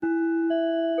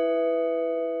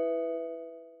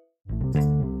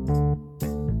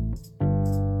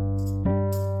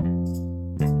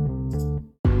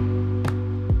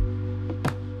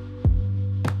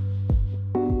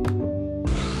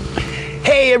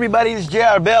everybody, it's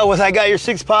J.R. Bell with I Got Your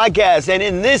Six podcast, and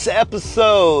in this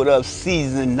episode of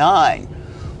Season 9,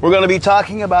 we're going to be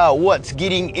talking about what's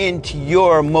getting into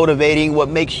your motivating, what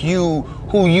makes you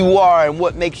who you are, and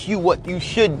what makes you what you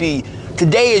should be.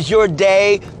 Today is your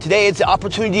day. Today it's the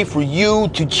opportunity for you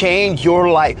to change your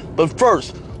life. But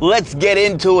first, let's get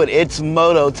into it. It's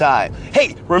moto time.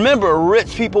 Hey, remember,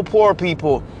 rich people, poor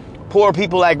people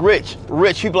like rich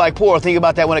people like poor. Think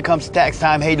about that when it comes to tax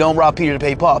time. Hey, don't rob Peter to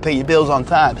pay Paul. Pay your bills on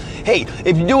time. Hey,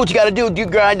 if you do what you got to do, you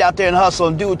grind out there and hustle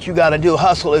and do what you got to do.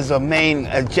 Hustle is the main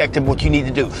objective, what you need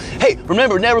to do. Hey,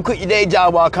 remember, never quit your day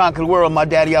job while conquering the world. My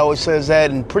daddy always says that,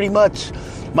 and pretty much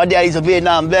my daddy's a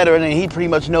Vietnam veteran, and he pretty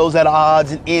much knows that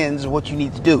odds and ends what you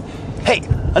need to do. Hey,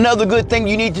 another good thing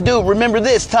you need to do, remember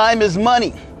this, time is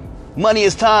money. Money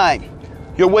is time.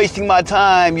 You're wasting my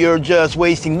time. You're just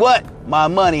wasting what? My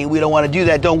money. We don't want to do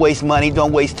that. Don't waste money.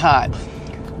 Don't waste time.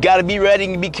 Got to be ready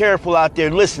and be careful out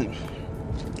there. Listen,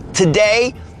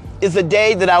 today is a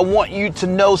day that I want you to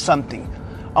know something.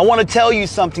 I want to tell you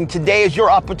something. Today is your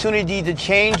opportunity to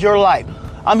change your life.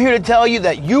 I'm here to tell you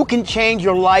that you can change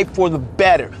your life for the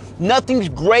better. Nothing's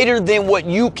greater than what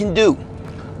you can do.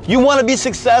 You want to be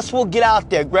successful? Get out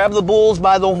there. Grab the bulls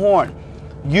by the horn.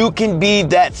 You can be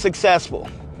that successful.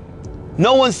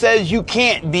 No one says you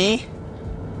can't be.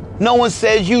 No one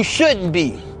says you shouldn't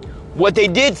be. What they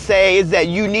did say is that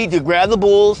you need to grab the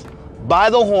bulls by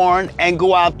the horn and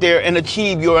go out there and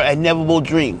achieve your inevitable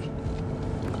dream.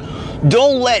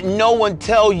 Don't let no one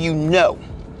tell you no.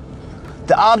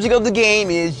 The object of the game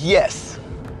is yes.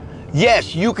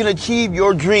 Yes, you can achieve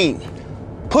your dream.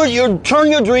 Turn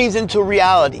your dreams into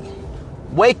reality.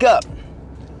 Wake up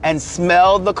and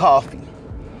smell the coffee.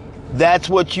 That's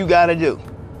what you got to do.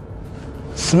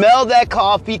 Smell that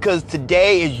coffee, because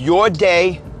today is your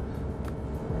day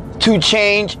to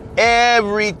change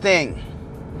everything.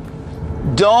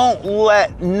 Don't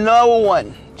let no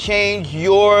one change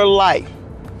your life.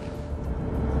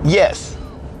 Yes,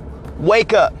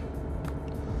 wake up.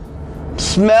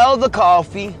 Smell the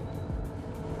coffee.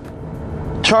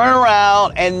 Turn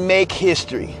around and make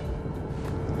history.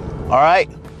 All right?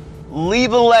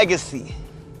 Leave a legacy.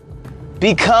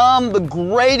 Become the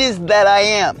greatest that I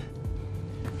am.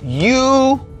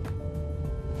 You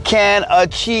can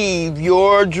achieve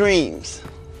your dreams.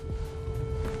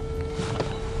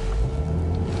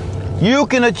 You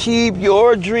can achieve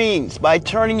your dreams by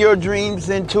turning your dreams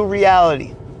into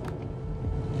reality.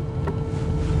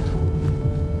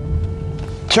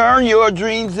 Turn your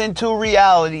dreams into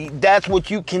reality. That's what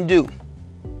you can do.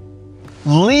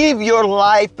 Live your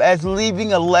life as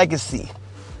leaving a legacy.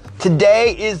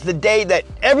 Today is the day that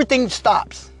everything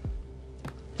stops.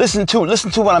 Listen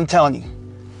to what I'm telling you.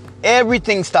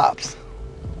 Everything stops.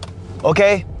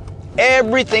 Okay?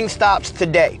 Everything stops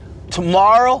today.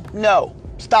 Tomorrow, no.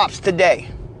 Stops today.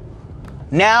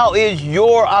 Now is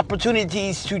your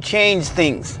opportunities to change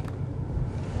things.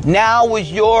 Now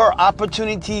is your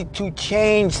opportunity to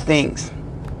change things.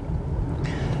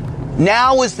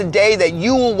 Now is the day that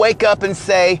you will wake up and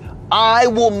say, I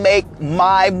will make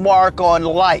my mark on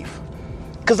life.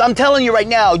 Because I'm telling you right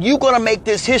now, you're going to make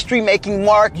this history-making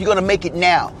mark. You're going to make it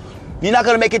now. You're not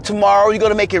going to make it tomorrow. You're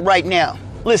going to make it right now.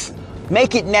 Listen,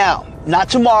 make it now. Not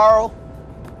tomorrow.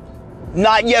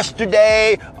 Not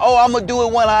yesterday. Oh, I'm going to do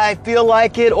it when I feel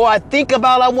like it. Or I think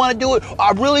about I want to do it. Or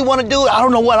I really want to do it. I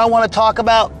don't know what I want to talk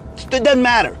about. It doesn't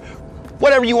matter.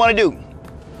 Whatever you want to do.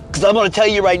 Because I'm going to tell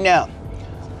you right now.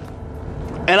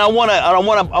 And I want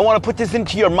to put this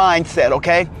into your mindset,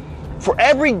 okay? For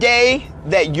every day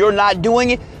that you're not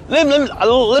doing it, let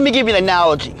me give you an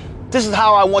analogy. This is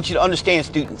how I want you to understand,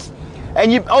 students.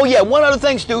 And one other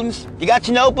thing, students, you got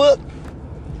your notebook?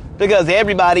 Because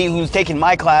everybody who's taking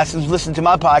my classes, listening to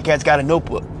my podcast, got a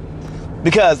notebook.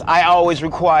 Because I always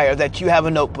require that you have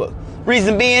a notebook.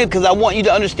 Reason being, because I want you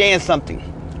to understand something.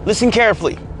 Listen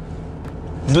carefully.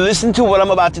 Listen to what I'm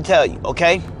about to tell you,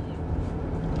 okay?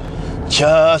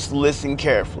 Just listen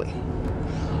carefully.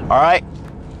 All right?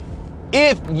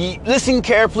 If you listen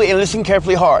carefully and listen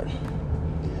carefully hard,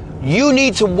 you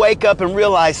need to wake up and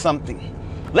realize something.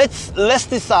 Let's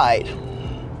decide.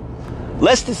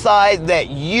 Let's decide that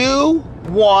you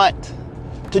want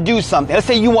to do something. Let's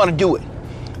say you want to do it.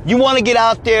 You want to get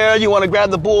out there. You want to grab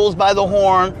the bulls by the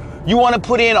horn. You want to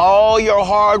put in all your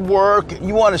hard work.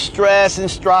 You want to stress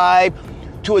and strive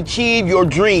to achieve your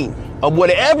dream of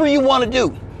whatever you want to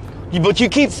do. But you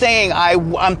keep saying,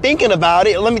 I'm thinking about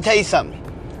it. Let me tell you something.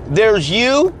 There's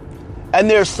you and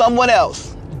there's someone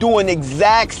else doing the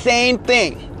exact same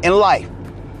thing in life.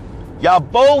 Y'all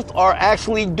both are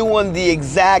actually doing the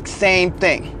exact same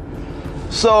thing.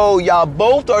 So y'all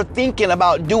both are thinking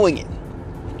about doing it.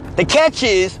 The catch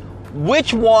is,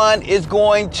 which one is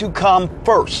going to come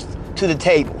first to the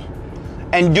table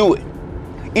and do it.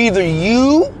 Either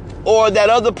you or that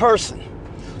other person.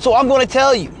 So I'm going to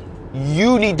tell you,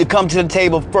 you need to come to the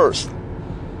table first.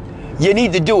 You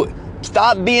need to do it.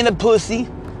 Stop being a pussy.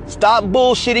 Stop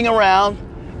bullshitting around.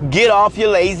 Get off your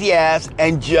lazy ass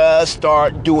and just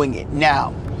start doing it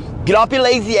now. Get off your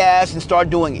lazy ass and start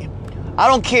doing it. I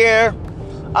don't care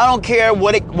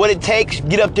what it takes.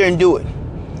 Get up there and do it.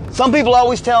 Some people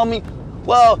always tell me,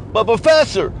 well, but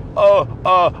professor, I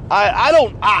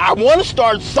want to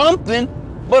start something,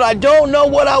 but I don't know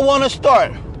what I want to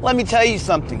start. Let me tell you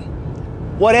something.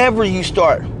 Whatever you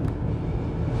start,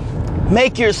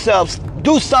 make yourself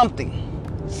do something.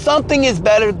 Something is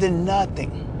better than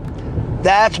nothing.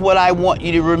 That's what I want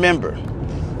you to remember.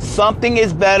 Something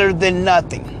is better than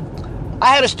nothing. I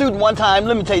had a student one time,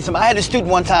 let me tell you something. I had a student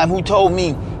one time who told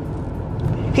me,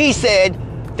 he said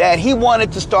that he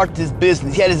wanted to start this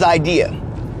business. He had his idea.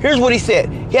 Here's what he said.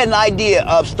 He had an idea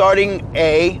of starting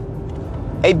a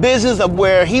business of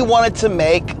where he wanted to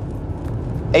make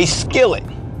a skillet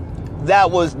that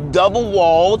was double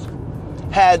walled,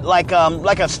 had like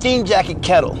a steam jacket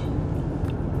kettle.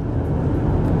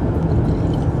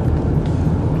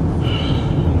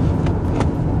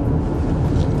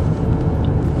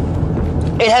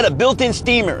 It had a built-in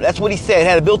steamer. That's what he said. It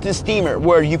had a built-in steamer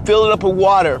where you fill it up with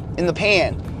water in the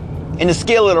pan, in the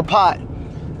skillet or pot.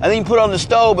 And then you put it on the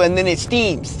stove and then it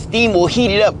steams. Steam will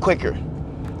heat it up quicker.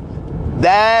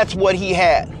 That's what he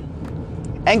had.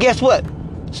 And guess what,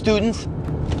 students?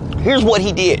 Here's what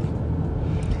he did.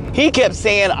 He kept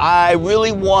saying, I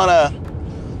really want to,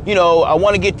 I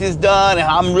want to get this done and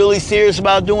I'm really serious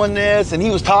about doing this. And he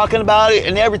was talking about it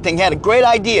and everything. He had a great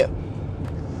idea.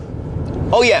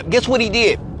 Oh yeah, guess what he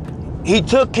did? He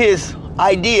took his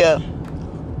idea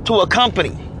to a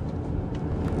company.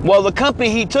 Well, the company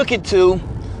he took it to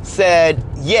said,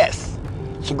 yes,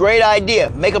 it's a great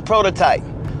idea, make a prototype.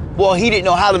 Well, he didn't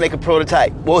know how to make a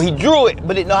prototype. Well, he drew it,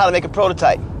 but didn't know how to make a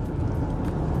prototype.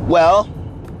 Well,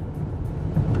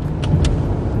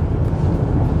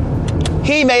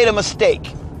 he made a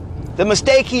mistake. The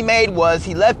mistake he made was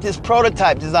he left his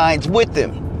prototype designs with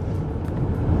them.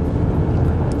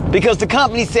 Because the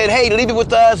company said, hey, leave it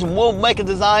with us and we'll make a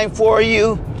design for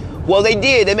you. Well, they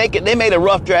did. They made a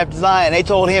rough draft design and they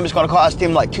told him it's going to cost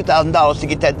him like $2,000 to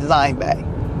get that design back.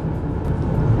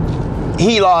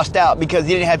 He lost out because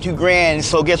he didn't have $2,000.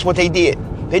 So guess what they did?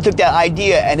 They took that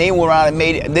idea and they went around and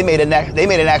they made an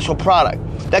actual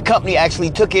product. That company actually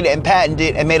took it and patented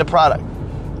it and made a product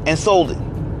and sold it.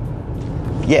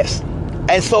 Yes,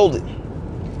 and sold it.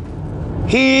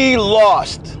 He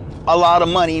lost a lot of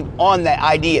money on that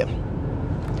idea.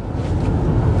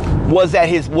 Was that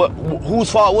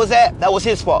whose fault was that? That was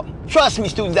his fault. Trust me,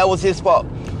 students, that was his fault.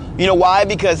 You know why?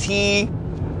 Because he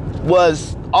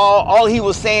was all he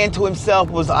was saying to himself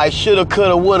was, I shoulda,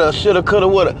 coulda, woulda, shoulda, coulda,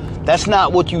 woulda. That's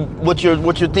not what you're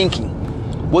thinking.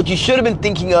 What you should have been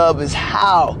thinking of is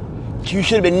how you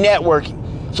should have been networking.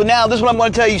 So now this is what I'm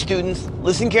going to tell you, students.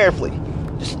 Listen carefully.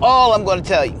 This is all I'm going to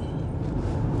tell you.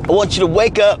 I want you to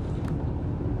wake up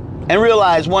and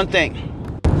realize one thing.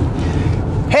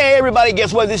 Hey everybody,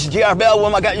 guess what? This is JR Bell,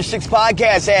 I Got Your Six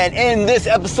podcast, and in this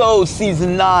episode,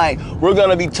 season 9, we're going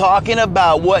to be talking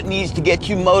about what needs to get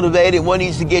you motivated, what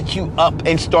needs to get you up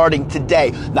and starting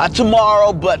today. Not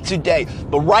tomorrow, but today.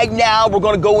 But right now, we're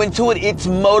going to go into it. It's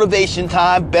motivation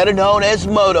time, better known as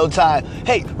Moto time.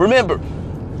 Hey, remember,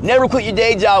 never quit your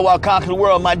day job while conquering the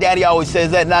world. My daddy always says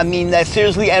that, and I mean that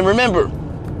seriously. And remember,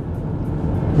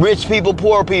 rich people,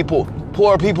 poor people.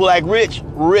 Poor people like rich,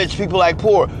 rich people like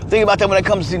poor. Think about that when it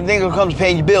comes to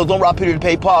paying your bills. Don't rob Peter to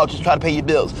pay Paul, just try to pay your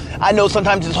bills. I know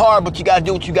sometimes it's hard, but you gotta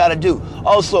do what you gotta do.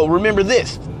 Also, remember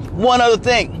this, one other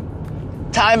thing.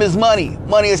 Time is money.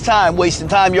 Money is time. Wasting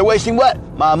time. You're wasting what?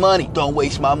 My money. Don't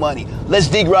waste my money. Let's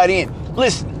dig right in.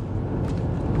 Listen,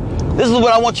 this is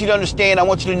what I want you to understand. I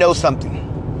want you to know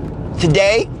something.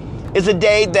 Today is a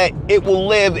day that it will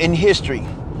live in history.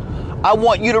 I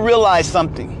want you to realize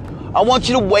something. I want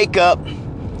you to wake up,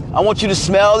 I want you to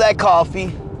smell that coffee,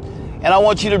 and I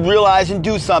want you to realize and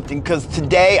do something, because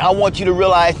today I want you to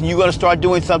realize and you're going to start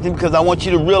doing something, because I want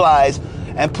you to realize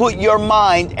and put your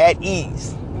mind at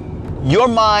ease. Your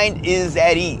mind is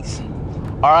at ease,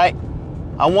 all right?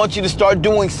 I want you to start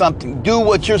doing something. Do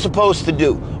what you're supposed to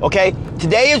do, okay?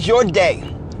 Today is your day.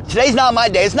 Today's not my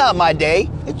day. It's not my day.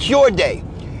 It's your day.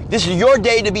 This is your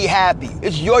day to be happy.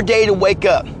 It's your day to wake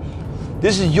up.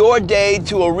 This is your day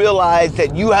to realize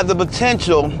that you have the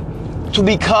potential to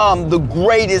become the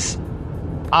greatest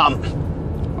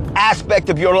aspect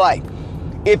of your life.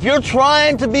 If you're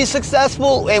trying to be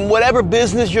successful in whatever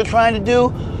business you're trying to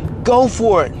do, go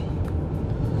for it.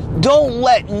 Don't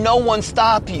let no one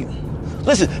stop you.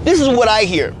 Listen, this is what I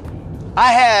hear.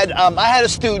 I had a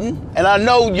student, and I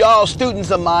know y'all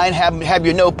students of mine have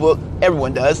your notebook.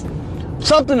 Everyone does.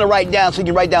 Something to write down so you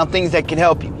can write down things that can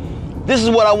help you. This is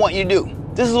what I want you to do.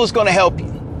 This is what's going to help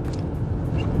you.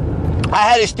 I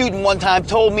had a student one time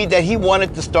told me that he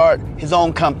wanted to start his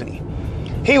own company.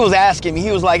 He was asking me,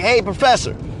 he was like, hey,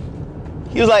 professor.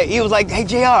 He was like, hey,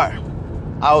 JR.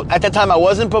 At that time, I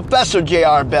wasn't Professor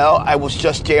J.R. Bell. I was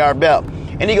just J.R. Bell.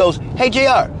 And he goes, hey,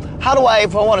 JR,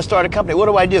 if I want to start a company, what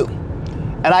do I do?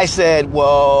 And I said,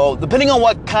 well, depending on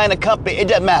what kind of company, it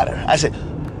doesn't matter. I said,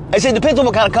 depends on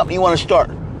what kind of company you want to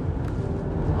start.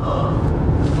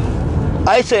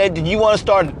 I said, did you want to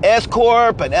start an S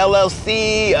Corp, an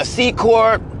LLC, a C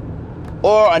Corp,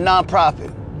 or a nonprofit?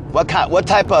 What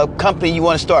type of company you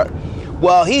want to start?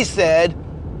 Well, he said,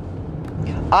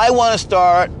 I want to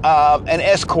start an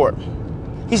S Corp.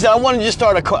 He said, I want to just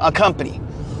start a company.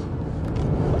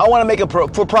 I want to make a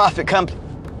for-profit company.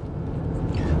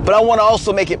 But I want to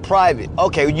also make it private.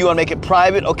 Okay, you want to make it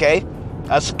private? Okay,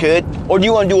 that's good. Or do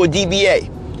you want to do a DBA?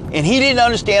 And he didn't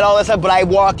understand all that stuff, but I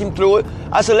walked him through it.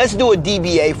 I said, let's do a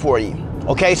DBA for you.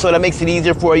 Okay, so that makes it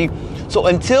easier for you. So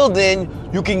until then,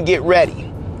 you can get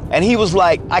ready. And he was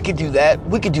like, I could do that.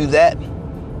 We could do that.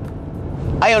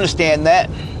 I understand that.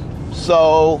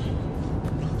 So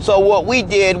what we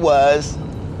did was,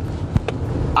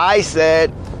 I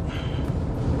said,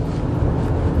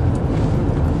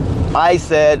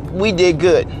 we did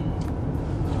good.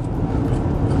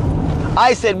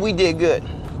 I said, we did good.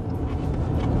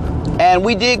 And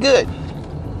we did good.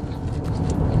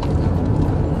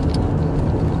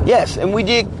 Yes, and we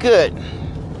did good.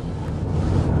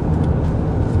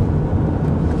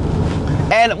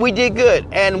 And we did good.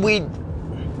 And we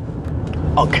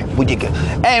did good.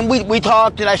 And we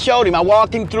talked, and I showed him. I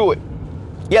walked him through it.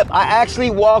 Yep, I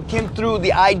actually walked him through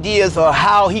the ideas of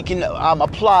how he can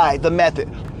apply the method.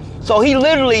 So he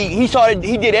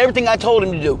did everything I told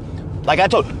him to do. Like I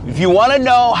told him, if you want to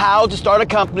know how to start a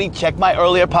company, check my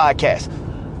earlier podcast.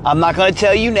 I'm not going to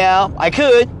tell you now. I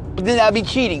could, but then that'd be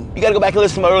cheating. You got to go back and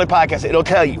listen to my earlier podcast. It'll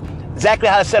tell you exactly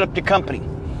how to set up your company.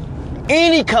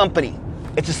 Any company.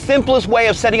 It's the simplest way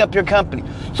of setting up your company.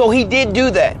 So he did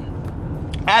do that.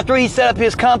 After he set up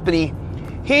his company,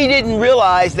 he didn't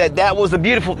realize that was a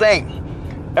beautiful thing.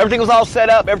 Everything was all set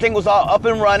up. Everything was all up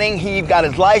and running. He got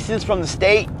his license from the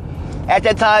state. At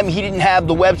that time, he didn't have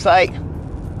the website.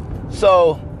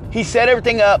 So he set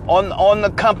everything up on the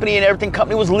company, and everything.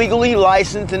 Company was legally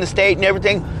licensed in the state and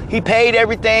everything. He paid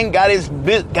everything, got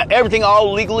everything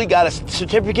all legally, got a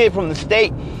certificate from the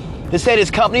state that said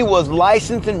his company was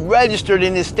licensed and registered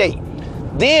in his state.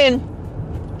 Then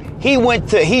he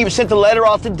sent a letter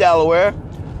off to Delaware,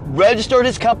 registered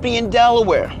his company in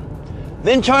Delaware,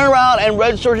 then turned around and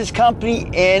registered his company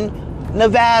in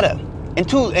Nevada, in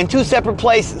two separate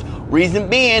places. Reason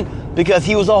being, because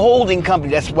he was a holding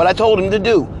company. That's what I told him to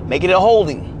do. Make it a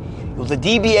holding. It was a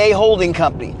DBA holding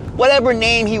company. Whatever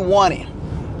name he wanted.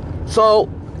 So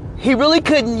he really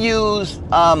couldn't use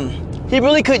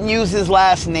his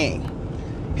last name.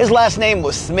 His last name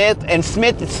was Smith, and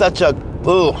Smith is such a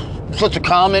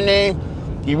common name.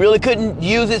 He really couldn't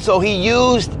use it, so he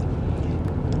used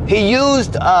his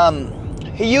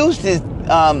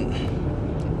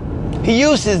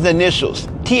initials,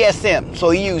 TSM. So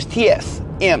he used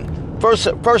TSM.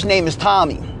 First name is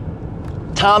Tommy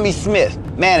Smith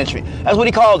Management. That's what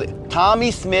he called it.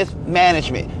 Tommy Smith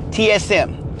Management.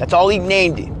 TSM. That's all he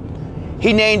named it.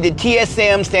 He named it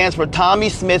TSM, stands for Tommy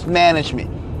Smith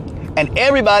Management. And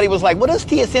everybody was like, what does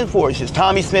TSM for? He says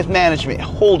Tommy Smith Management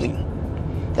Holding.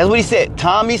 That's what he said.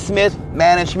 Tommy Smith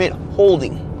Management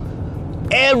Holding.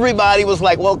 Everybody was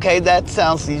like, well, okay, that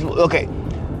sounds okay.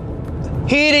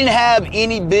 He didn't have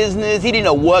any business. He didn't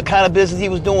know what kind of business he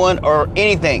was doing or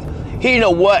anything. He didn't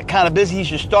know what kind of business he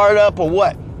should start up or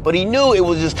what. But he knew it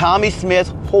was just Tommy Smith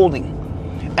Holding.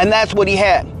 And that's what he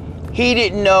had. He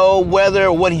didn't know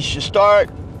what he should start.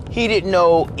 He didn't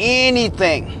know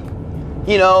anything.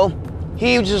 You know,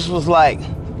 he just was like,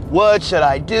 what should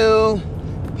I do?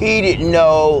 He didn't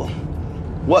know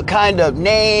what kind of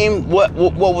name,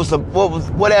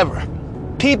 whatever.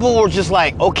 People were just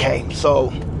like, okay,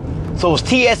 so it was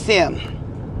TSM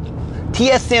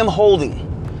Holding.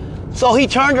 So he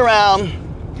turned around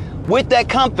with that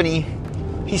company.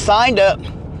 He signed up.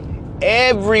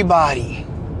 Everybody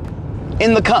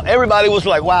in the company, everybody was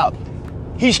like, wow.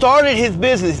 He started his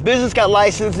business. Business got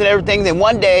licensed and everything. Then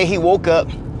one day he woke up.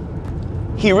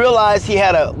 He realized he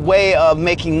had a way of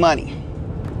making money.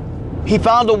 He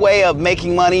found a way of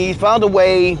making money. He found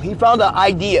an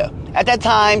idea. At that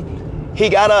time, he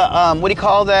got a,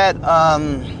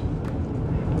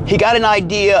 he got an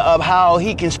idea of how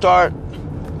he can start.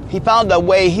 He found a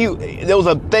way. There was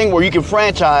a thing where you can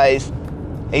franchise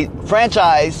a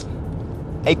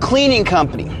cleaning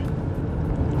company.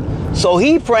 So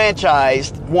he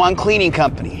franchised one cleaning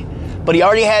company, but he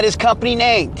already had his company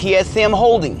name, TSM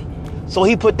Holding. So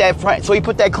he put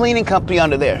that cleaning company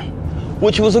under there,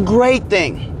 which was a great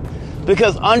thing,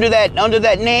 because under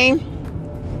that name,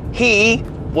 he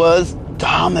was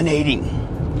dominating,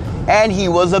 and he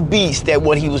was a beast at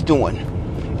what he was doing.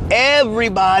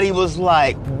 Everybody was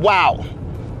like, wow.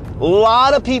 A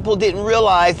lot of people didn't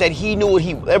realize that he knew what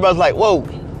everybody's like, whoa,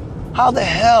 how the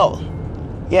hell?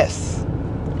 Yes.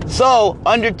 So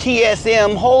under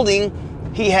TSM Holding,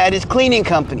 he had his cleaning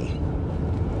company,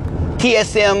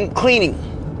 TSM Cleaning,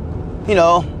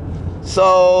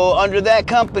 So under that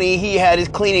company, he had his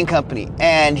cleaning company,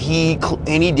 and he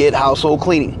did household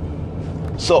cleaning.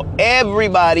 So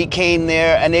everybody came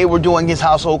there, and they were doing his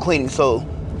household cleaning. So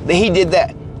he did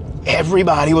that.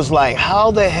 Everybody was like,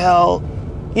 how the hell?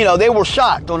 They were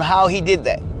shocked on how he did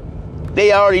that.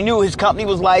 They already knew his company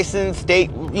was licensed,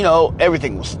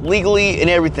 everything was legally and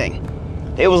everything.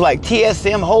 It was like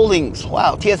TSM Holdings.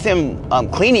 Wow,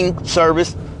 TSM Cleaning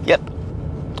Service. Yep.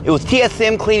 It was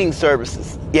TSM Cleaning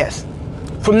Services. Yes.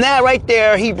 From that right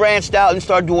there, he branched out and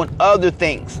started doing other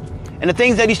things. And the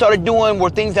things that he started doing were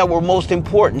things that were most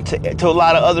important to a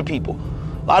lot of other people.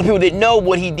 A lot of people didn't know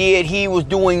what he did. He was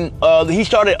doing, he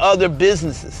started other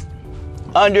businesses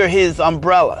under his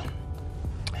umbrella.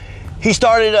 He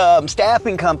started a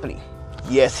staffing company.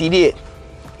 Yes, he did.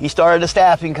 He started a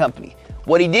staffing company.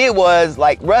 What he did was,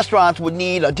 like, restaurants would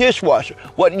need a dishwasher.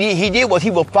 What he did was he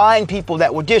would find people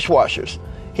that were dishwashers.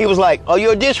 He was like, oh,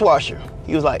 you're a dishwasher?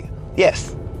 He was like,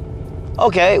 yes.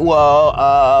 Okay,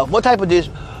 well, what type of dish?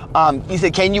 He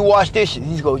said, can you wash dishes?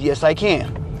 He goes, yes, I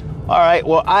can. All right,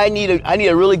 well, I need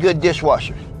a really good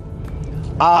dishwasher.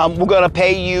 We're gonna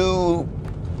pay you,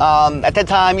 at that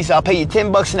time, he said, I'll pay you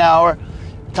 $10 an hour.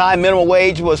 Time minimum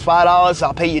wage was $5,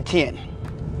 I'll pay you 10.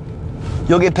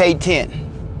 You'll get paid 10.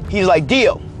 He was like,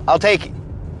 deal, I'll take it.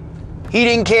 He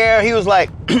didn't care. He was like,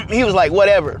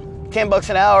 whatever, $10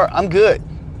 an hour, I'm good.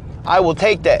 I will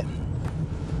take that.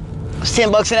 It's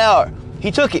 $10 an hour.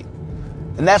 He took it.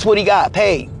 And that's what he got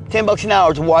paid, $10 an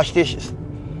hour to wash dishes.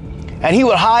 And he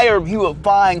would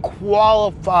find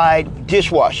qualified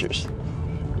dishwashers,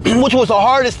 which was the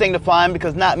hardest thing to find,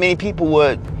 because not many people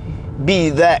would be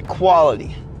that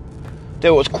quality.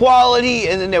 There was quality,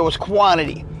 and then there was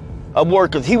quantity of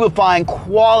workers. He would find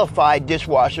qualified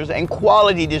dishwashers and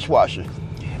quality dishwashers.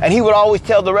 And he would always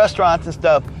tell the restaurants and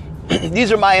stuff,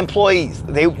 these are my employees.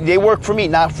 They work for me,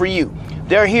 not for you.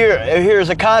 They're here. Here's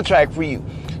a contract for you.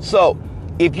 So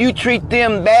if you treat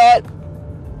them bad,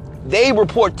 they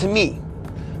report to me,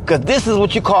 because this is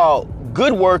what you call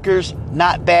good workers,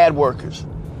 not bad workers.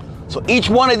 So each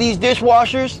one of these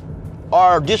dishwashers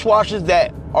are dishwashers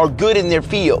that are good in their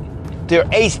field. They're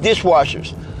ace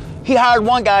dishwashers. He hired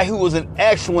one guy who was an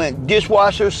excellent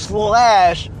dishwasher /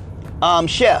 chef.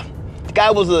 The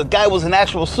guy was an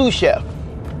actual sous chef.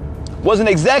 Was an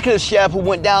executive chef who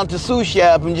went down to sous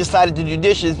chef and decided to do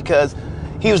dishes because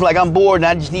he was like, I'm bored and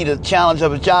I just need a challenge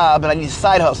of a job and I need a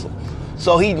side hustle.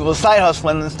 So he was side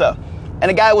hustling and stuff. And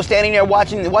the guy was standing there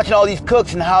watching all these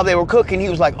cooks and how they were cooking. He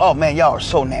was like, oh man, y'all are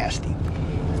so nasty.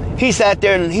 He sat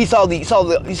there and he saw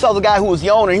the guy who was the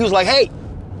owner. He was like, hey,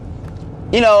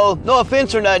 no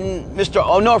offense or nothing, Mr.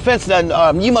 Oh, no offense or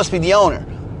nothing. You must be the owner.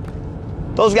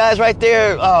 Those guys right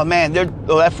there, oh man,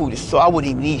 that food is so, I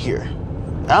wouldn't even eat here.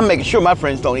 I'm making sure my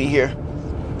friends don't eat here.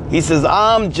 He says,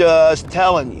 I'm just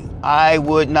telling you, I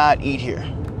would not eat here.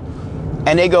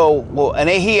 And they go, well, and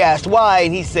he asked why,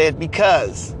 and he said,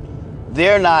 because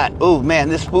they're not, oh man,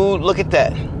 this food, look at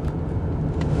that.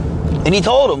 And he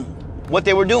told them what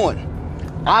they were doing.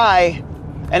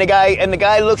 And the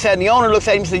guy looks at him, the owner looks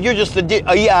at him and said, you're just say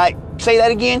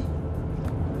that again?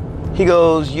 He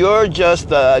goes, you're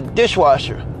just a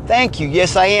dishwasher. Thank you,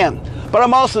 yes I am. But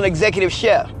I'm also an executive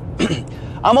chef.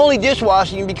 I'm only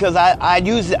dishwashing because I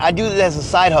do this as a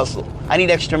side hustle. I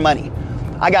need extra money.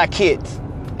 I got kids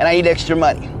and I need extra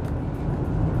money.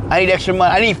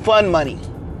 I need fun money.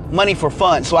 Money for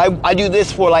fun. So I do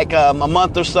this for like a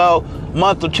month or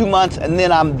 2 months, and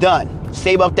then I'm done.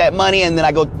 Save up that money, and then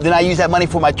I use that money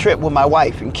for my trip with my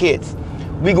wife and kids.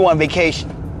 We go on vacation.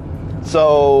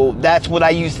 So that's what I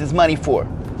use this money for.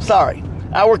 Sorry.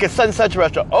 I work at such and such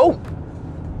restaurant. Oh,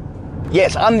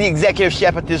 yes, I'm the executive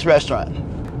chef at this restaurant.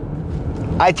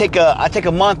 I take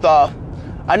a month off.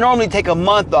 I normally take a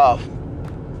month off.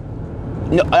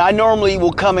 No, I normally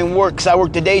will come and work because I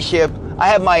work the day shift. I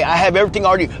have everything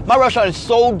already. My restaurant is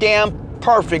so damn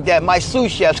perfect that my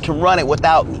sous chefs can run it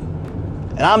without me.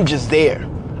 and I'm just there.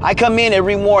 I come in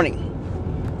every morning,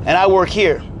 and I work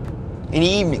here in the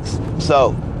evenings.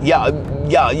 So, yeah,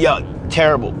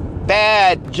 terrible.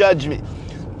 Bad judgment.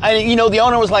 And, the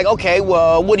owner was like, okay,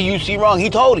 well, what do you see wrong? He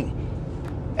told him.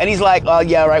 And he's like, oh,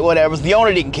 yeah, right, whatever. The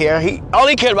owner didn't care. All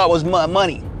he cared about was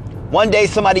money. One day,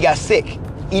 somebody got sick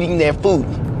eating their food.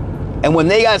 And when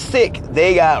they got sick,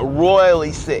 they got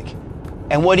royally sick.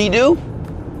 And what'd he do?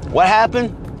 What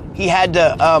happened? He had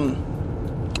to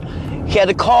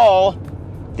call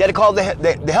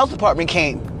the health department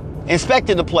came,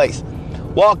 inspected the place,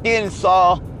 walked in and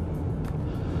saw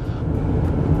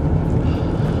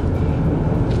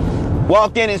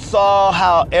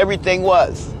how everything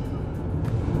was.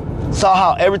 Saw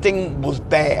how everything was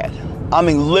bad. I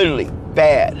mean, literally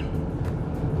bad.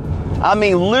 I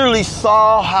mean, literally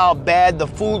saw how bad the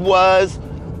food was.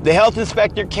 The health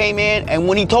inspector came in, and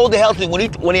when he told when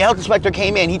the health inspector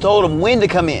came in, he told him when to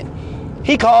come in.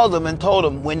 He called them and told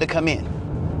them when to come in.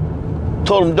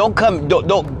 Told them don't come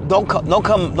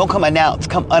announced,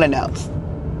 come unannounced.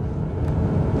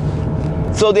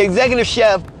 So the executive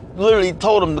chef literally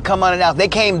told them to come unannounced. They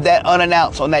came that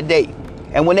unannounced on that date.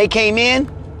 And when they came in,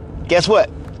 guess what?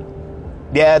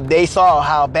 Yeah, they saw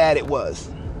how bad it was.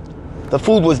 The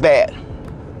food was bad.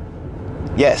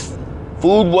 Yes,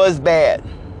 food was bad.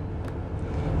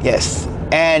 Yes,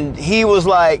 and he was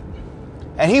like,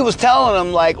 and he was telling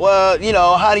them like, well,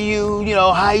 how do you,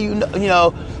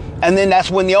 and then that's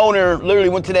when the owner literally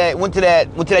went to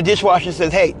that dishwasher and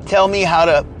says, hey, tell me how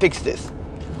to fix this.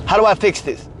 How do I fix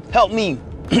this? Help me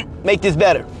make this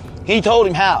better. He told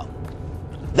him how.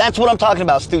 That's what I'm talking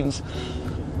about, students.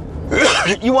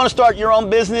 You want to start your own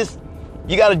business?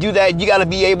 You got to do that. You got to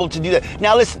be able to do that.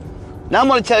 Now listen, now I'm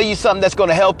going to tell you something that's going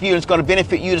to help you, it's going to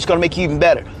benefit you, it's going to make you even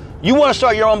better. You want to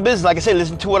start your own business, like I said,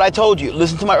 listen to what I told you.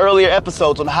 Listen to my earlier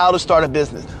episodes on how to start a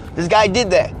business. This guy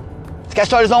did that. This guy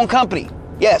started his own company.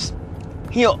 Yes.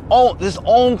 He owned his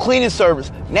own cleaning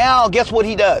service. Now, guess what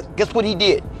he does? Guess what he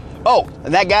did? Oh,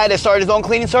 and that guy that started his own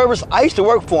cleaning service, I used to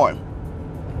work for him.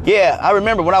 Yeah, I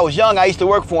remember when I was young, I used to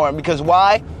work for him. Because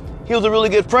why? He was a really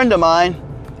good friend of mine.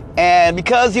 And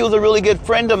because he was a really good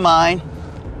friend of mine,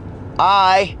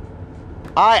 I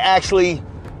actually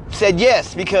said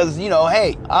yes, because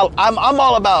hey, I'm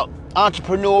all about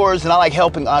entrepreneurs, and I like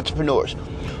helping entrepreneurs.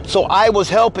 So I was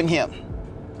helping him.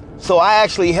 So I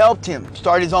actually helped him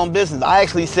start his own business. I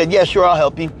actually said, yeah, sure, I'll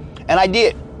help you. And I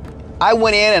did. I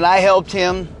went in and I helped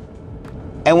him.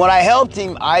 And when I helped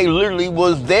him, I literally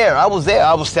was there. I was there.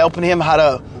 I was helping him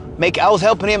I was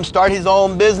helping him start his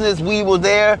own business. We were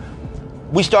there.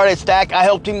 We started Stack. I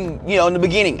helped him, in the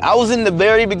beginning. I was in the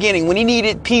very beginning when he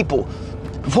needed people.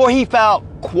 Before he found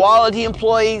quality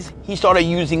employees, he started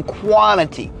using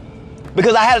quantity.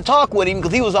 Because I had to talk with him,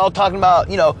 because he was all talking about,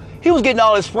 he was getting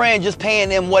all his friends, just paying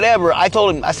them whatever. I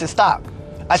told him, I said, stop.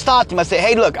 I stopped him. I said,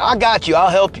 hey, look, I got you. I'll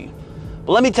help you.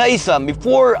 But let me tell you something.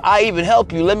 Before I even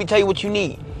help you, let me tell you what you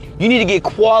need. You need to get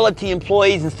quality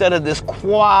employees instead of this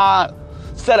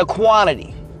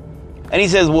quantity. And he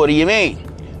says, what do you mean?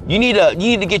 You need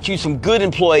to get you some good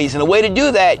employees. And the way to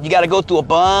do that, you got to go through a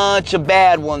bunch of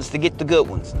bad ones to get the good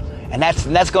ones. And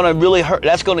that's going to really hurt.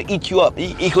 That's going to eat you up.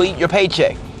 Eat your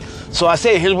paycheck. So I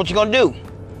said, here's what you're going to do.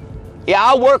 Yeah,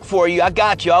 I'll work for you. I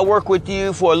got you. I'll work with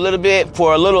you for a little bit,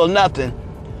 for a little or nothing.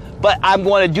 But I'm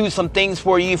going to do some things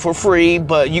for you for free,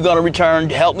 but you're going to return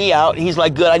to help me out. He's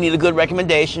like, good, I need a good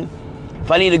recommendation. If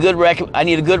I need a good rec,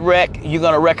 you're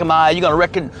going to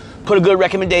recommend, put a good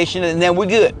recommendation, and then we're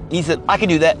good. He said, I can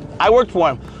do that. I worked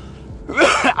for him.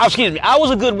 Excuse me. I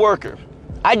was a good worker.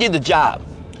 I did the job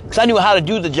because I knew how to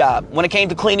do the job. When it came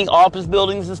to cleaning office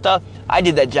buildings and stuff, I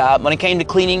did that job. When it came to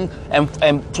cleaning and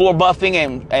floor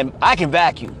buffing and I can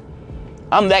vacuum.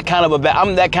 I'm that kind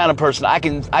of person. I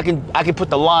can put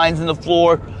the lines in the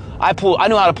floor. I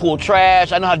know how to pull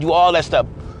trash. I know how to do all that stuff.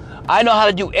 I know how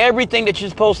to do everything that you're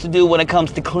supposed to do when it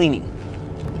comes to cleaning.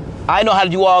 I know how to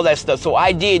do all that stuff. So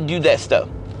I did do that stuff.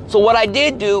 So what I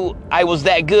did do, I was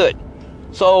that good.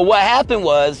 So what happened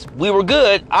was, we were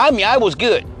good. I was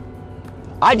good.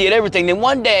 I did everything. Then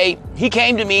one day, he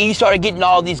came to me. He started getting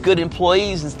all these good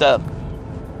employees and stuff.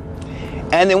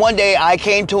 And then one day, I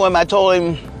came to him. I told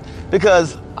him,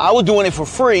 because I was doing it for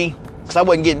free, because I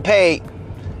wasn't getting paid,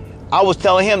 I was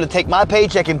telling him to take my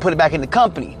paycheck and put it back in the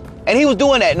company. And he was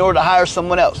doing that in order to hire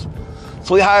someone else.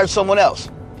 So he hired someone else.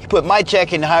 He put my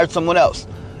check in and hired someone else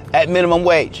at minimum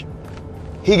wage.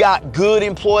 He got good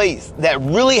employees that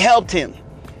really helped him.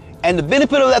 And the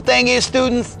benefit of that thing is,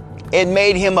 students, it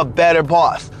made him a better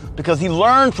boss, because he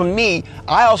learned from me.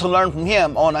 I also learned from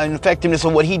him on the effectiveness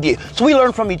of what he did. So we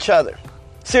learned from each other.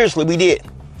 Seriously, we did.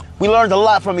 We learned a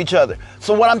lot from each other.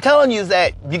 So what I'm telling you is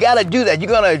that you got to do that. If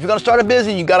you're gonna start a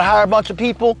business, you got to hire a bunch of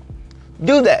people.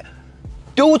 Do that.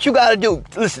 Do what you got to do.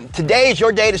 Listen, today is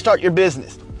your day to start your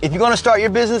business. If you're going to start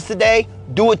your business today,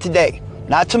 do it today.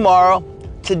 Not tomorrow,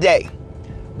 today.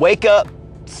 Wake up,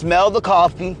 smell the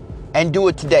coffee, and do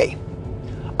it today.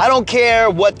 I don't care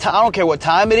what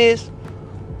time it is.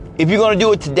 If you're going to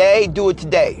do it today, do it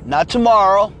today. Not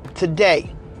tomorrow,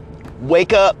 today.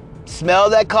 Wake up, smell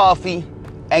that coffee,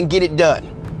 and get it done.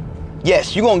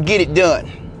 Yes, you're going to get it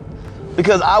done.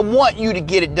 Because I want you to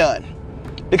get it done.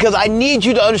 Because I need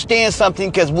you to understand something,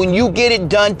 because when you get it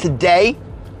done today,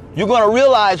 you're going to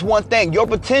realize one thing. Your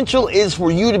potential is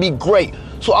for you to be great.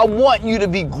 So I want you to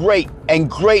be great, and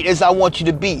great as I want you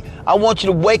to be. I want you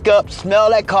to wake up, smell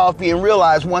that coffee, and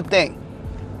realize one thing.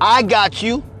 I got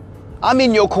you. I'm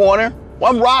in your corner.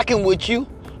 I'm rocking with you.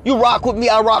 You rock with me,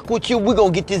 I rock with you. We're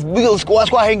going to get this. Let's go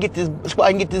ahead and get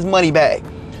this money bag.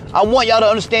 I want y'all to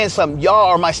understand something. Y'all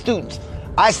are my students.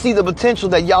 I see the potential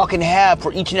that y'all can have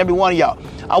for each and every one of y'all.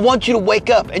 I want you to wake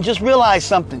up and just realize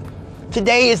something.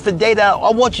 Today is the day that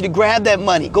I want you to grab that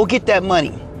money. Go get that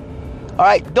money. All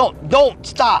right? Don't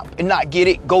stop and not get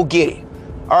it. Go get it.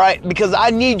 All right? Because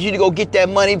I need you to go get that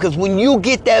money, because when you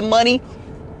get that money,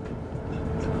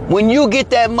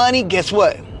 guess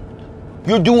what?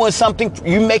 You're doing something.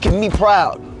 You're making me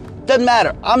proud. Doesn't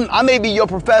matter. I may be your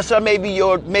professor. I may be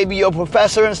your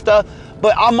professor and stuff,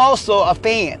 but I'm also a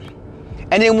fan.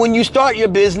 And then when you start your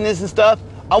business and stuff,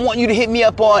 I want you to hit me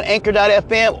up on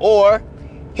Anchor.fm or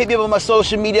hit me up on my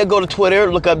social media. Go to Twitter,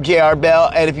 look up JR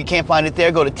Bell, and if you can't find it there,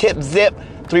 go to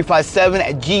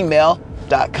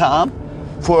tipzip357@gmail.com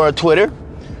for Twitter.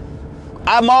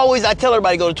 I tell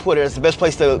everybody go to Twitter. It's the best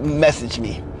place to message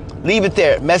me. Leave it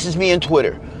there. Message me on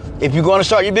Twitter. If you're going to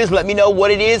start your business, let me know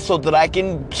what it is so that I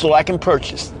can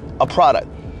purchase a product.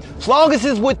 As long as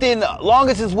it's within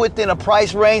a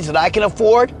price range that I can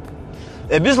afford.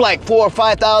 If it's like $4,000 or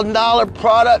 $5,000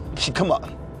 product, come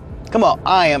on.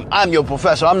 I'm your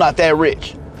professor. I'm not that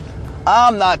rich.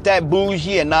 I'm not that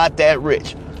bougie and not that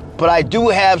rich. But I do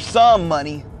have some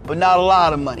money, but not a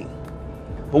lot of money.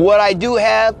 But what I do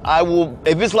have, I will,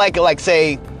 if it's like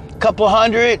say, a couple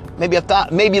hundred, maybe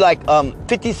like $50,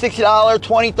 $60,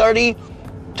 $20, $30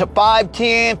 to $5,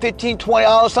 $10, $15,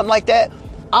 $20, something like that,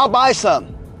 I'll buy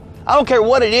some. I don't care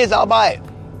what it is, I'll buy it.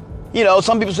 You know,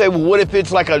 some people say, well, what if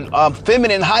it's like a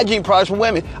feminine hygiene product for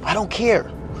women? I don't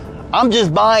care. I'm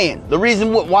just buying. The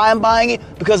reason why I'm buying it,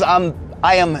 because I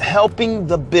am helping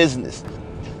the business.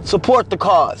 Support the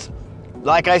cause.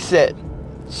 Like I said,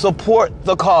 support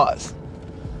the cause.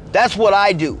 That's what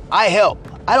I do. I help.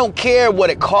 I don't care what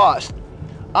it costs.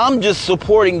 I'm just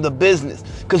supporting the business.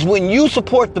 Because when you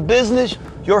support the business,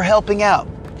 you're helping out.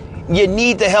 You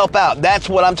need to help out. That's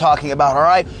what I'm talking about, all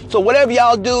right? So whatever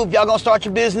y'all do, if y'all gonna start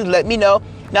your business, let me know.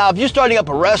 Now, if you're starting up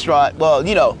a restaurant, well,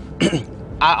 you know,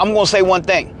 I'm gonna say one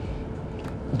thing.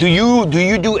 Do you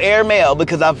do airmail?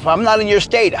 Because if I'm not in your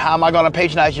state, how am I gonna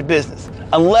patronize your business?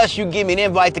 Unless you give me an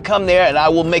invite to come there, and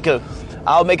I'll make an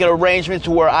arrangement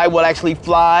to where I will actually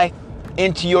fly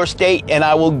into your state, and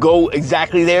I will go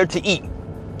exactly there to eat.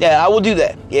 Yeah, I will do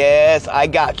that. Yes, I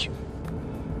got you.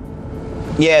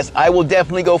 Yes, I will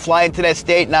definitely go fly into that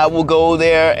state, and I will go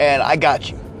there, and I got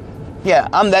you. Yeah,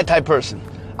 I'm that type of person.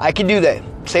 I can do that.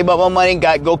 Save up my money,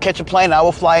 go catch a plane, and I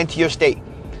will fly into your state.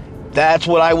 That's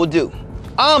what I will do.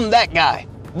 I'm that guy.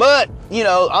 But, you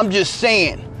know, I'm just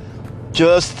saying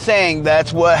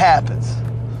that's what happens.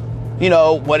 You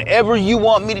know, whatever you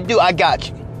want me to do, I got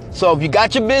you. So if you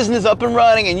got your business up and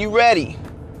running and you ready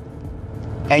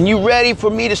for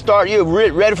me to start, you're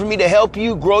ready for me to help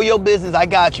you grow your business, I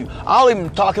got you. I'll even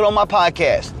talk it on my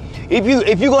podcast. If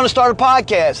you're going to start a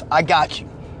podcast, I got you.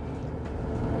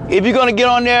 If you're going to get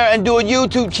on there and do a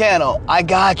YouTube channel, I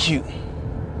got you.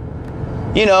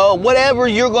 You know, whatever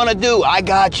you're going to do, I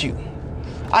got you.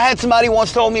 I had somebody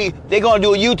once told me they're going to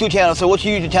do a YouTube channel. So what's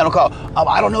your YouTube channel called?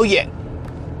 I don't know yet,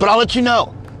 but I'll let you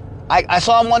know. I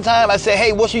saw him one time. I said,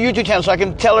 hey, what's your YouTube channel so I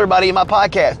can tell everybody in my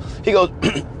podcast? He goes,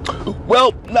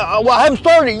 well, I haven't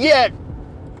started yet,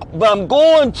 but I'm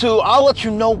going to. I'll let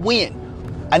you know when.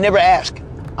 I never ask.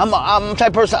 I'm the type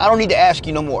of person, I don't need to ask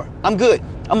you no more. I'm good.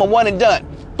 I'm a one and done.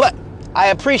 But I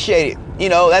appreciate it. You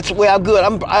know, that's the way I'm good.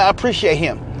 I appreciate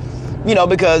him. You know,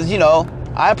 because, you know,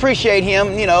 I appreciate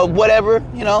him, you know, whatever,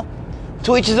 you know,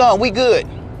 to each his own. We good.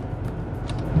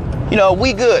 You know,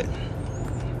 we good.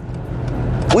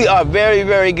 We are very,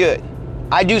 very good.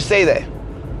 I do say that.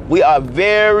 We are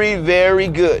very, very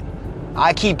good.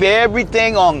 I keep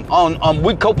everything on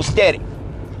we copacetic.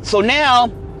 So now,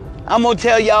 I'm going to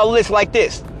tell y'all this like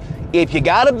this. If you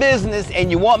got a business and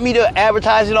you want me to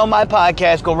advertise it on my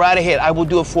podcast, go right ahead. I will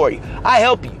do it for you. I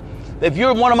help you. If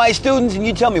you're one of my students and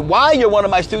you tell me why you're one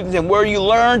of my students and where you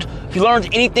learned, if you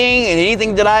learned anything and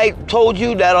anything that I told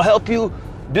you that'll help you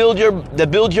build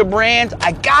your brand,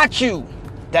 I got you.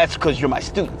 That's because you're my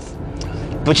students.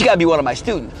 But you got to be one of my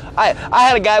students. I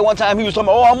had a guy one time, he was talking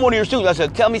about, I'm one of your students. I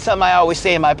said, tell me something I always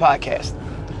say in my podcast.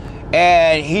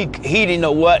 And he didn't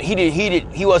know what,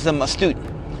 he wasn't my student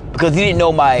because he didn't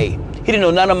know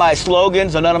none of my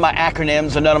slogans or none of my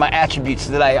acronyms or none of my attributes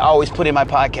that I always put in my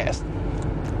podcast.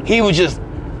 He just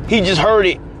heard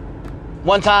it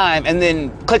one time and then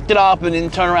clicked it off and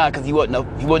then turned around because he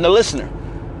wasn't a listener.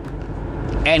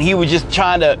 And he was just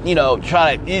trying to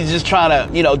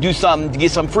do something to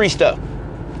get some free stuff.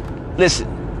 Listen,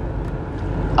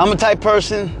 I'm a type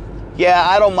person, yeah,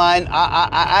 I don't mind.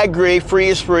 I agree, free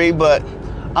is free, but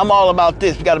I'm all about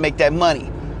this. We got to make that money.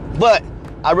 But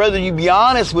I'd rather you be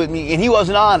honest with me, and he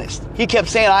wasn't honest. He kept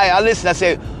saying, I listened, I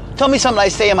said, tell me something I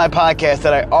say in my podcast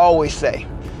that I always say.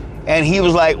 And he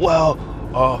was like, well,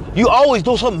 you always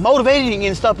do something motivating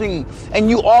and stuff, and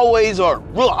you always are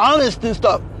real honest and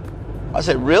stuff. I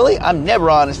said, really? I'm never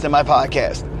honest in my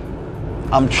podcast.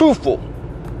 I'm truthful.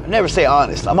 I never say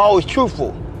honest. I'm always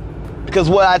truthful. Because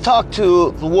what I talk to,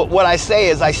 what I say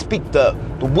is I speak the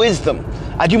wisdom.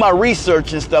 I do my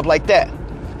research and stuff like that.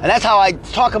 And that's how I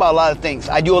talk about a lot of things.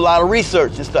 I do a lot of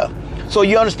research and stuff. So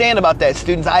you understand about that,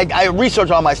 students. I research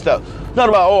all my stuff. Not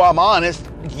about, I'm honest.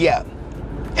 Yeah,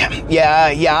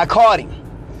 I caught him.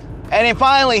 And then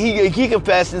finally, he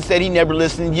confessed and said he never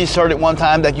listened. He just heard it one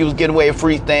time that you was getting away a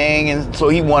free thing, and so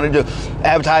he wanted to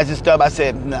advertise his stuff. I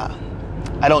said, nah,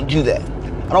 I don't do that.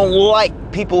 I don't like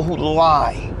people who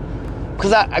lie.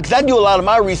 Because I do a lot of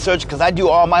my research, because I do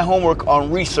all my homework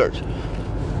on research.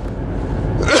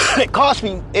 It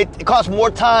costs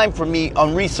more time for me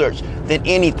on research than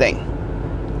anything.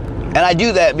 And I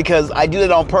do that because I do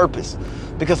that on purpose.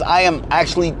 Because I am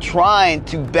actually trying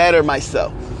to better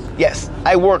myself. Yes,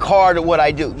 I work hard at what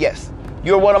I do. Yes,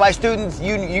 you're one of my students.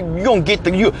 You gonna get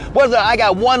whether I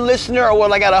got one listener or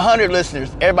whether I got 100 listeners,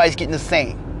 everybody's getting the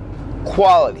same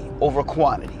quality over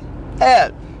quantity. Yeah,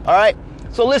 all right.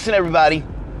 So listen, everybody.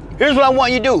 Here's what I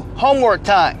want you to do. Homework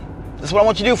time. This is what I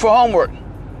want you to do for homework.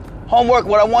 Homework.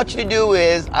 What I want you to do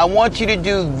is I want you to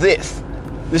do this.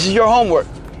 This is your homework.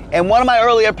 And one of my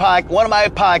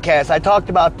podcasts, I talked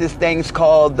about this thing. It's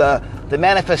called the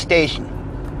manifestation.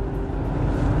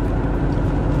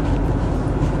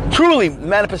 Truly,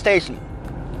 manifestation.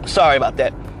 Sorry about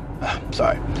that.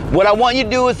 Sorry. What I want you to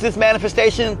do is this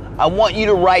manifestation, I want you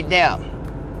to write down.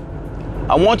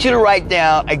 I want you to write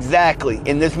down exactly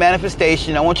in this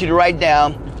manifestation, I want you to write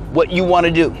down what you want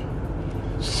to do.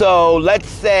 So let's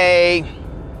say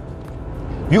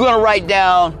you're going to write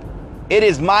down, you're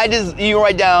going to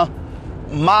write down,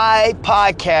 my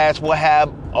podcast will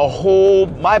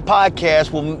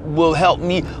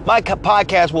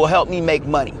help me make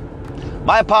money.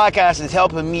 My podcast is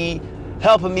helping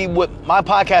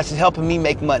me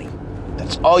make money.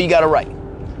 That's all you got to write.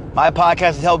 My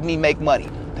podcast is helping me make money.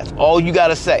 That's all you got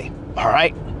to say. All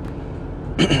right?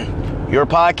 Your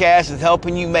podcast is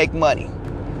helping you make money.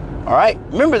 All right?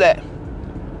 Remember that.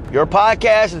 Your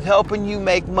podcast is helping you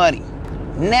make money.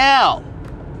 Now,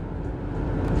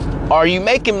 are you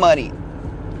making money?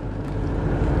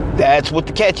 That's what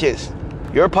the catch is.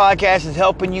 Your podcast is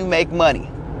helping you make money.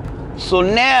 So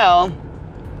now,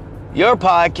 your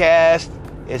podcast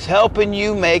is helping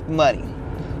you make money.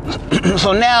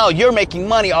 So now you're making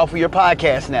money off of your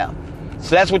podcast now.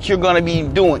 So that's what you're going to be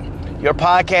doing. Your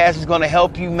podcast is going to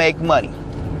help you make money.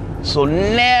 So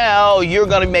now you're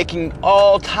going to be making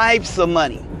all types of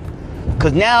money.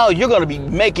 Because now you're going to be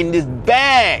making this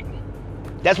bag.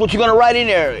 That's what you're going to write in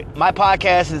there. My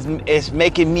podcast is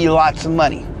making me lots of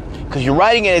money. Because you're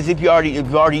writing it as if you're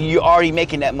already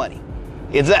making that money.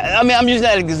 I'm using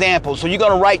that example. So you're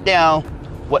going to write down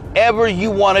whatever you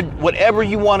want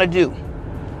to do.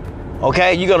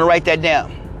 Okay? You're going to write that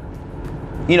down.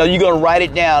 You're going to write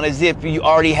it down as if you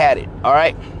already had it. All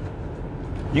right?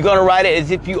 You're going to write it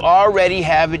as if you already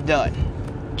have it done.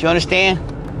 Do you understand?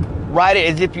 Write it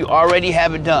as if you already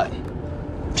have it done.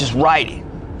 Just write it.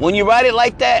 When you write it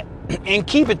like that, and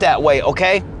keep it that way,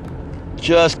 okay?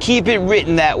 Just keep it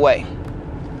written that way.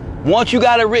 Once you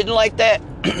got it written like that,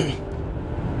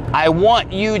 I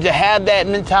want you to have that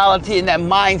mentality and that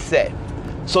mindset.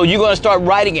 So you're going to start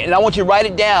writing it. And I want you to write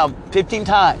it down 15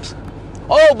 times.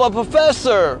 Oh, but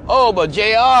Professor. Oh, but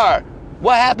JR.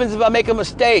 What happens if I make a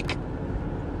mistake?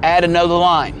 Add another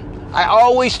line. I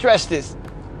always stress this.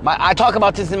 I talk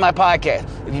about this in my podcast.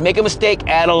 If you make a mistake,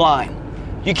 add a line.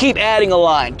 You keep adding a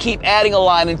line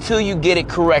until you get it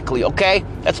correctly, okay?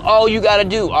 That's all you got to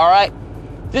do, all right?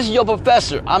 This is your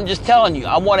professor. I'm just telling you.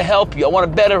 I want to help you. I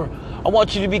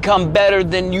want you to become better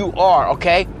than you are,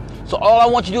 okay? So all I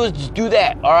want you to do is just do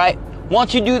that, all right?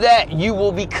 Once you do that, you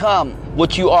will become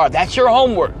what you are. That's your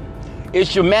homework.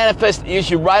 It's your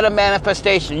write a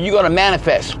manifestation. You're going to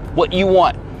manifest what you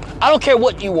want. I don't care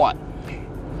what you want.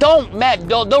 Don't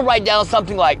write down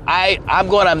something like I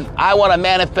want to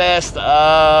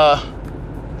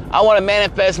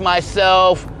manifest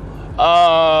myself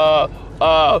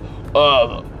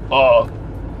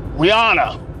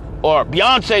Rihanna, or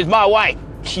Beyonce's my wife.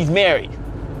 She's married.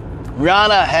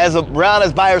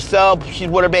 Rihanna's by herself. She's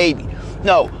with her baby.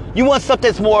 No, you want stuff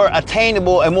that's more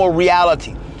attainable and more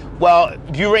reality. Well,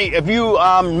 if you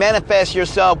manifest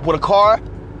yourself with a car,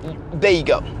 there you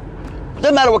go.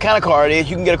 Doesn't matter what kind of car it is.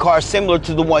 You can get a car similar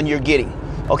to the one you're getting.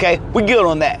 Okay, we're good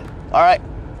on that. All right,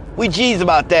 we G's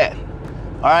about that.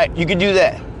 All right, you can do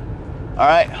that. All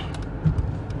right,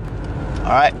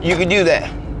 you can do that.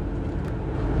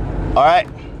 All right,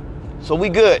 so we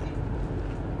good.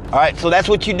 All right, so that's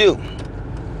what you do.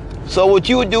 So what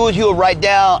you would do is you would write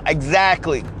down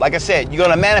exactly, like I said, you're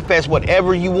gonna manifest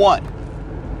whatever you want.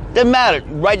 Doesn't matter.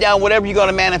 Write down whatever you're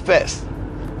gonna manifest.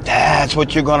 That's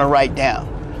what you're gonna write down.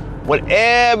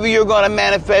 Whatever you're gonna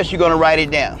manifest, you're gonna write it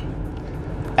down.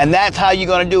 And that's how you're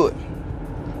gonna do it.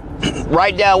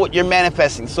 Write down what you're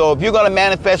manifesting. So if you're gonna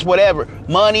manifest whatever,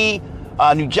 money,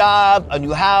 a new job, a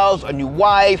new house, a new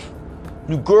wife,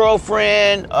 new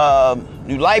girlfriend,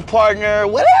 new life partner,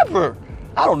 whatever.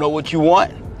 I don't know what you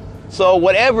want. So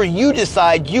whatever you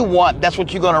decide you want, that's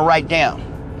what you're gonna write down.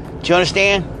 Do you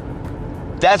understand?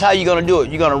 That's how you're gonna do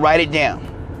it. You're gonna write it down.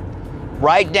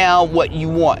 Write down what you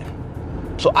want.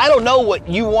 So I don't know what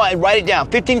you want, and write it down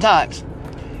 15 times.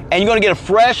 And you're gonna get a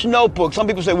fresh notebook. Some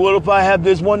people say, what if I have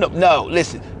this one notebook? No,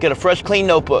 listen, get a fresh, clean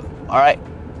notebook, all right?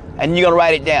 And you're gonna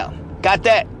write it down. Got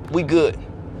that? We good.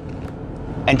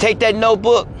 And take that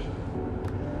notebook,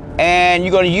 and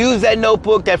you're gonna use that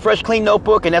notebook, that fresh, clean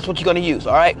notebook, and that's what you're gonna use,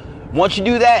 all right? Once you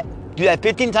do that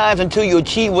 15 times until you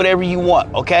achieve whatever you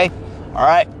want, okay? All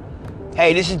right?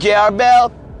 Hey, this is J.R.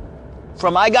 Bell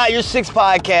from I Got Your Six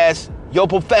podcast. Yo,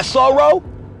 Professoro?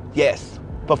 Yes,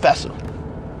 Professor.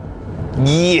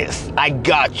 Yes, I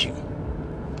got you.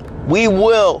 We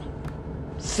will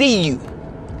see you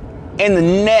in the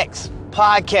next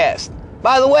podcast.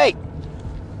 By the way,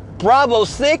 Bravo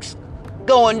 6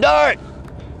 going dark.